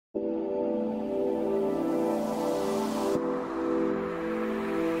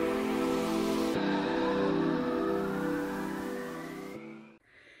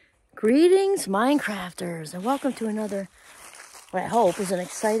Greetings, Minecrafters, and welcome to another, what I hope is an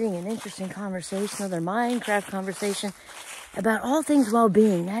exciting and interesting conversation, another Minecraft conversation about all things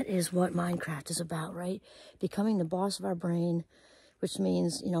well-being. That is what Minecraft is about, right? Becoming the boss of our brain, which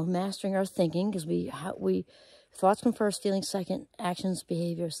means, mastering our thinking, because thoughts come first, feelings second, actions,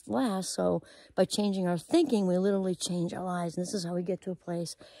 behaviors last. So by changing our thinking, we literally change our lives, and this is how we get to a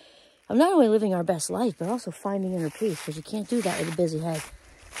place of not only living our best life, but also finding inner peace, because you can't do that with a busy head.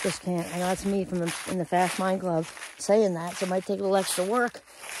 Just can't. I know that's me in the Fast Mind Club saying that, so it might take a little extra work,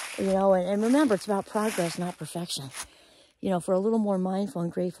 and remember, it's about progress, not perfection. If we're a little more mindful and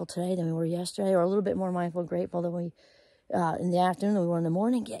grateful today than we were yesterday, or a little bit more mindful and grateful than we in the afternoon than we were in the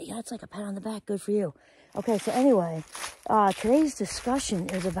morning, yeah, it's like a pat on the back. Good for you. Okay, so anyway, today's discussion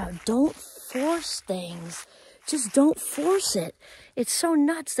is about don't force things. Just don't force it. It's so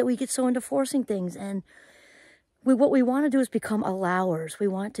nuts that we get so into forcing things, and what we want to do is become allowers. We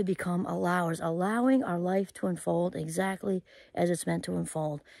want to become allowers, allowing our life to unfold exactly as it's meant to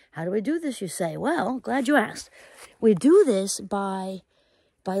unfold. How do we do this, you say? Well, glad you asked. We do this by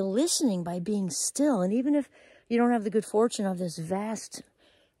listening, by being still. And even if you don't have the good fortune of this vast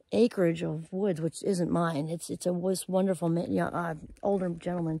acreage of woods, which isn't mine, it's this wonderful older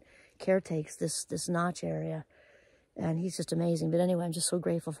gentleman caretakes this notch area, and he's just amazing. But anyway, I'm just so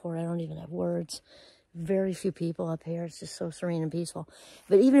grateful for it. I don't even have words. Very few people up here. It's just so serene and peaceful.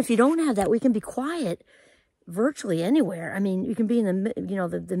 But even if you don't have that, we can be quiet virtually anywhere. I mean, you can be in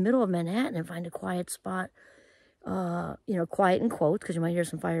the middle of Manhattan and find a quiet spot. Quiet in quotes, because you might hear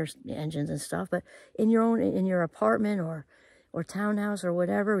some fire engines and stuff. But in your apartment or townhouse or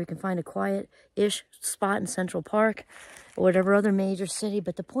whatever, we can find a quiet-ish spot in Central Park or whatever other major city.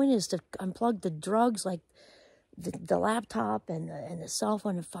 But the point is to unplug the drugs, like the laptop and the cell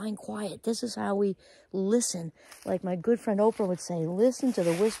phone, and find quiet. This is how we listen. Like my good friend Oprah would say, listen to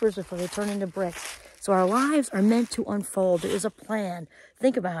the whispers before they turn into bricks. So our lives are meant to unfold. There is a plan.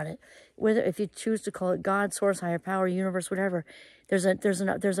 Think about it. Whether if you choose to call it God, source, higher power, universe, whatever, there's an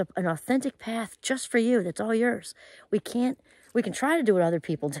authentic path just for you. That's all yours. We can try to do what other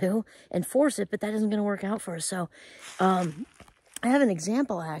people do and force it, but that isn't going to work out for us. So I have an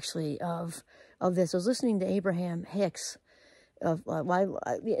example actually of this. I was listening to Abraham Hicks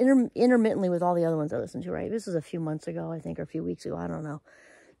intermittently with all the other ones I listened to, right? This is a few months ago, I think, or a few weeks ago, I don't know.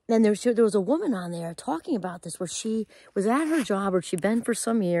 And there was a woman on there talking about this, where she was at her job where she'd been for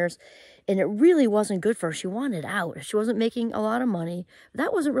some years, and it really wasn't good for her. She wanted out. She wasn't making a lot of money.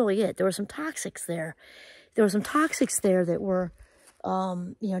 That wasn't really it. There were some toxics there. There were some toxics there that were,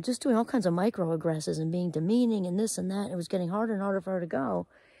 just doing all kinds of microaggressions and being demeaning and this and that. It was getting harder and harder for her to go.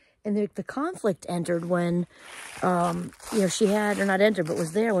 And the conflict entered when, she had, or not entered, but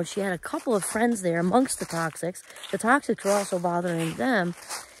was there when she had a couple of friends there amongst the toxics. The toxics were also bothering them,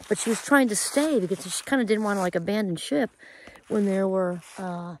 but she was trying to stay because she kind of didn't want to, abandon ship when there were,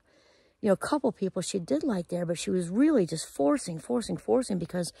 a couple people she did like there, but she was really just forcing,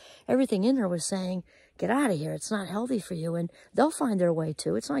 because everything in her was saying, get out of here. It's not healthy for you. And they'll find their way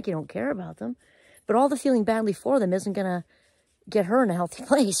too. It's not like you don't care about them, but all the feeling badly for them isn't going to get her in a healthy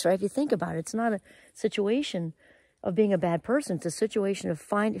place, right? If you think about it, it's not a situation of being a bad person. It's a situation of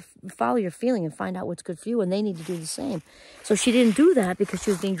follow your feeling and find out what's good for you, and they need to do the same. So she didn't do that because she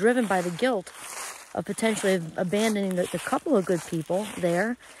was being driven by the guilt of potentially abandoning the couple of good people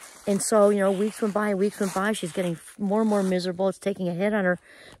there. And so, weeks went by, she's getting more and more miserable. It's taking a hit on her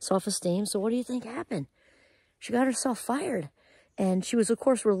self-esteem. So what do you think happened? She got herself fired. And she was, of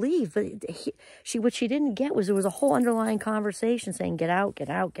course, relieved, but what she didn't get was there was a whole underlying conversation saying, get out, get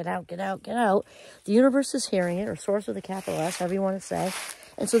out, get out, get out, get out. The universe is hearing it, or source with a capital S, however you want to say.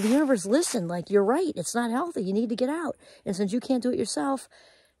 And so the universe listened, like, you're right, it's not healthy, you need to get out. And since you can't do it yourself,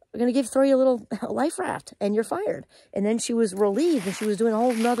 we're going to throw you a little life raft, and you're fired. And then she was relieved, and she was doing a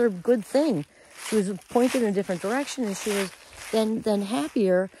whole nother good thing. She was pointed in a different direction, and she was then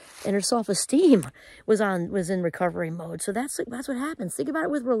happier, and her self-esteem was in recovery mode. So that's what happens. Think about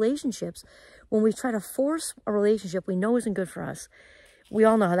it with relationships. When we try to force a relationship we know isn't good for us, we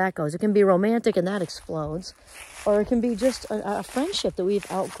all know how that goes. It can be romantic and that explodes, or it can be just a friendship that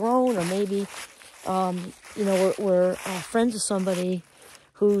we've outgrown, or maybe we're friends with somebody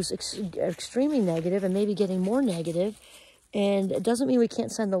who's extremely negative and maybe getting more negative, and it doesn't mean we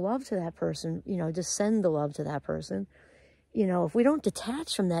can't send the love to that person. Just send the love to that person. If we don't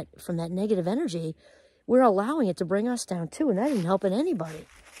detach from that negative energy, we're allowing it to bring us down too, and that isn't helping anybody.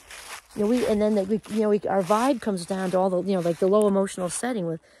 Our vibe comes down to all the, like the low emotional setting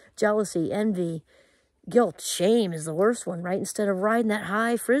with jealousy, envy, guilt, shame is the worst one, right? Instead of riding that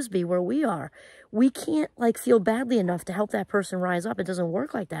high frisbee where we are, we can't like feel badly enough to help that person rise up. It doesn't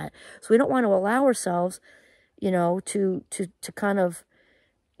work like that. So we don't want to allow ourselves, you know, to kind of,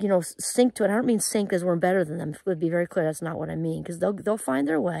 you know, sink to it. I don't mean sink as we're better than them. To be very clear, that's not what I mean, because they'll find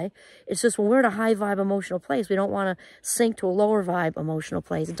their way. It's just when we're at a high vibe emotional place, we don't want to sink to a lower vibe emotional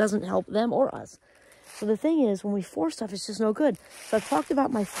place. It doesn't help them or us. So the thing is, when we force stuff, it's just no good. So I've talked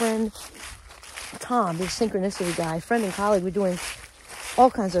about my friend Tom, the synchronicity guy, friend and colleague. We're doing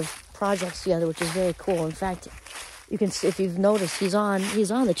all kinds of projects together, which is very cool. In fact, you can, if you've noticed, he's on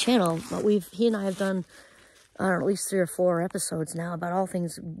the channel. But he and I have done, I don't know, at least 3 or 4 episodes now about all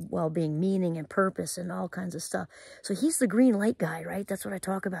things well-being, meaning and purpose and all kinds of stuff. So he's the green light guy, right? That's what I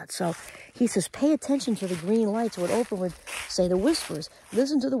talk about. So he says, pay attention to the green lights. So Oprah would say the whispers.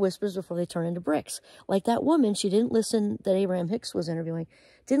 Listen to the whispers before they turn into bricks. Like that woman, she didn't listen, that Abraham Hicks was interviewing,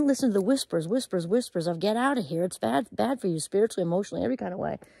 didn't listen to the whispers of get out of here. It's bad for you spiritually, emotionally, every kind of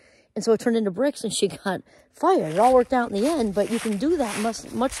way. And so it turned into bricks and she got fired. It all worked out in the end, but you can do that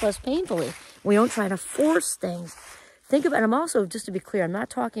much less painfully. We don't try to force things. Think about, I'm also, just to be clear, I'm not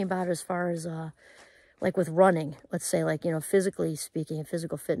talking about it as far as, like with running, let's say, like, you know, physically speaking,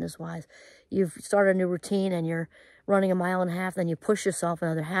 physical fitness wise, you've started a new routine and you're running 1.5 miles, then you push yourself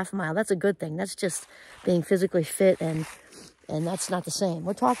another half a mile. That's a good thing. That's just being physically fit, and that's not the same.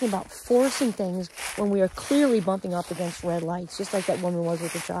 We're talking about forcing things when we are clearly bumping up against red lights, just like that woman was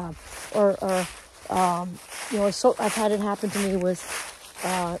with the job. Or you know, so I've had it happen to me with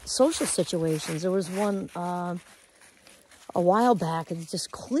social situations. There was one a while back, and it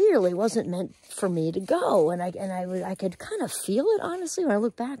just clearly wasn't meant for me to go. And I could kind of feel it, honestly. When I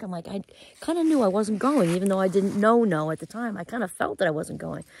look back, I'm like, I kind of knew I wasn't going, even though I didn't know at the time. I kind of felt that I wasn't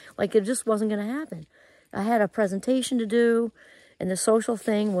going. Like it just wasn't going to happen. I had a presentation to do, and the social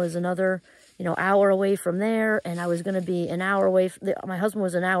thing was another, you know, hour away from there, and I was going to be an hour away. My husband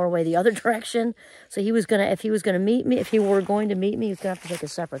was an hour away the other direction, so he was going to, if he were going to meet me, he was going to have to take a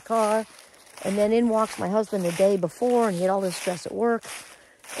separate car. And then in walks my husband the day before, and he had all this stress at work,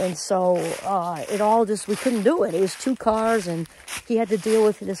 and so it all just, we couldn't do it. It was 2 cars, and he had to deal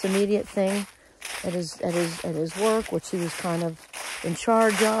with this immediate thing at his work, which he was kind of in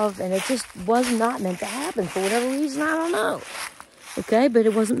charge of, and it just was not meant to happen for whatever reason. I don't know. Okay, but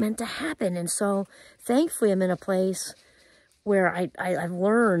it wasn't meant to happen, and so thankfully I'm in a place where I've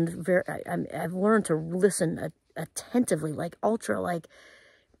learned I've learned to listen attentively, like ultra, like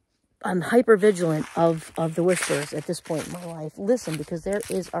I'm hyper vigilant of the whispers at this point in my life. Listen, because there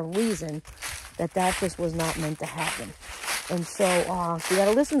is a reason that just was not meant to happen. And so you got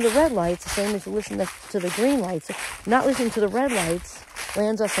to listen to the red lights, the same as you listen to the green lights. Not listening to the red lights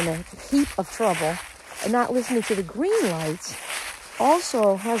lands us in a heap of trouble. And not listening to the green lights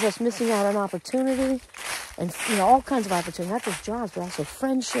also has us missing out on opportunity and, you know, all kinds of opportunity, not just jobs, but also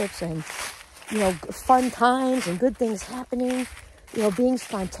friendships and, you know, fun times and good things happening, you know, being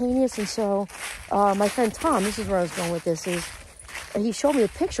spontaneous. And so my friend Tom, this is where I was going with this, is he showed me a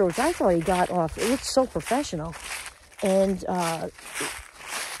picture, which I thought he got off. It looked so professional. And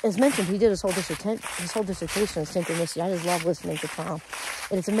as mentioned, he did his whole dissertation on synchronicity. I just love listening to Tom.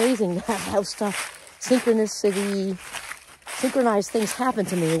 And it's amazing how synchronized things happen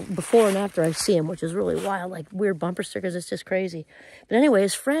to me before and after I see him, which is really wild, like weird bumper stickers. It's just crazy. But anyway,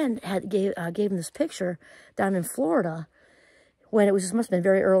 his friend gave him this picture down in Florida when it was, must have been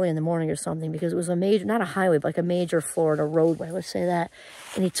very early in the morning or something, because it was a major, not a highway, but like a major Florida roadway, let's say that.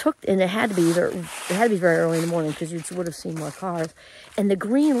 And it had to be very early in the morning, because you would have seen more cars. And the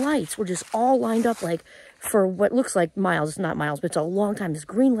green lights were just all lined up, like for what looks like miles. It's not miles, but it's a long time. This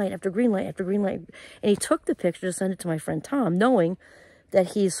green light after green light after green light. And he took the picture to send it to my friend Tom, knowing that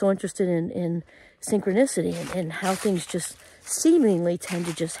he's so interested in synchronicity and how things just seemingly tend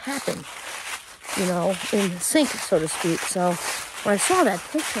to just happen, you know, in sync, so to speak. So when I saw that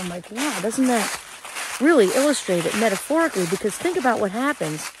picture, I'm like, wow, doesn't that really illustrate it metaphorically? Because think about what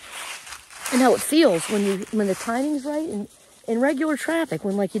happens and how it feels when the timing's right in regular traffic,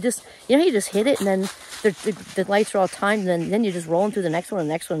 when like you just hit it, and then the lights are all timed, and then you're just rolling through the next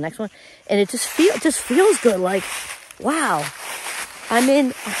one, and it just feels good. Like, wow, I'm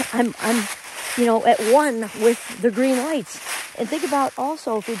you know, at one with the green lights. And think about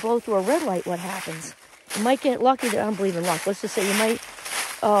also, if we blow through a red light, what happens? You might get lucky. I don't believe in luck. Let's just say you might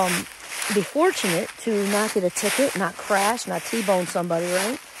be fortunate to not get a ticket, not crash, not T-bone somebody,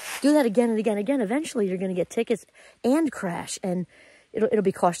 right? Do that again and again and again. Eventually, you're going to get tickets and crash, and it'll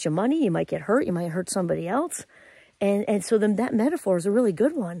be cost you money. You might get hurt. You might hurt somebody else. And so then that metaphor is a really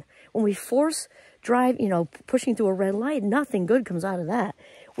good one. When we force drive, you know, pushing through a red light, nothing good comes out of that.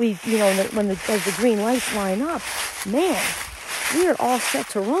 you know, as the green lights line up, man, we are all set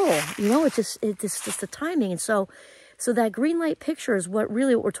to roll. You know, it's just the timing. And so that green light picture is what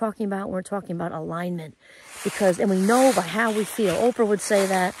we're talking about when we're talking about alignment. And we know by how we feel. Oprah would say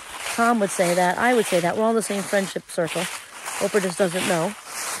that. Tom would say that. I would say that. We're all in the same friendship circle. Oprah just doesn't know.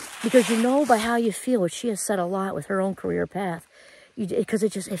 Because you know by how you feel, which she has said a lot with her own career path. Because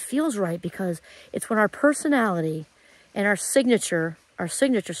it feels right, because it's when our personality and our signature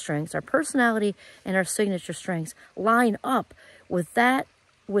strengths, our personality and our signature strengths line up with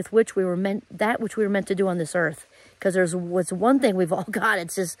which we were meant to do on this earth. Because what's one thing we've all got,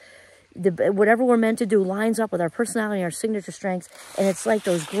 it's just whatever we're meant to do lines up with our personality and our signature strengths, and it's like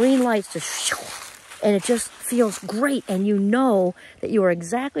those green lights just, and it just feels great, and you know that you are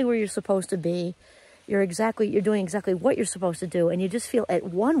exactly where you're supposed to be. You're doing exactly what you're supposed to do, and you just feel at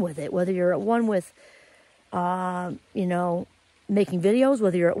one with it, whether you're at one with, you know, making videos,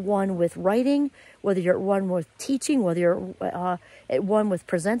 whether you're at one with writing, whether you're at one with teaching, whether you're at one with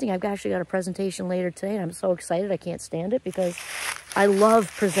presenting. I've actually got a presentation later today, and I'm so excited. I can't stand it because I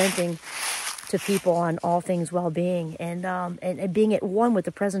love presenting to people on all things well-being, and being at one with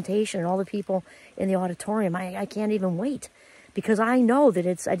the presentation and all the people in the auditorium. I can't even wait, because I know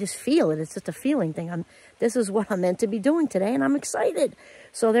that I just feel it. It's just a feeling thing. This is what I'm meant to be doing today, and I'm excited.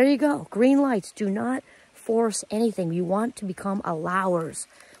 So there you go. Green lights. Do not force anything. We want to become allowers.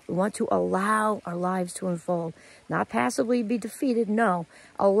 We want to allow our lives to unfold. Not passively be defeated. No.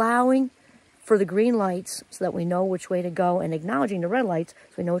 Allowing for the green lights so that we know which way to go, and acknowledging the red lights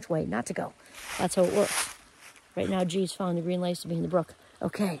so we know which way not to go. That's how it works. Right now, G's following the green lights to be in the brook.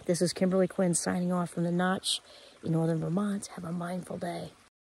 Okay, this is Kimberly Quinn signing off from the Notch in northern Vermont. Have a mindful day.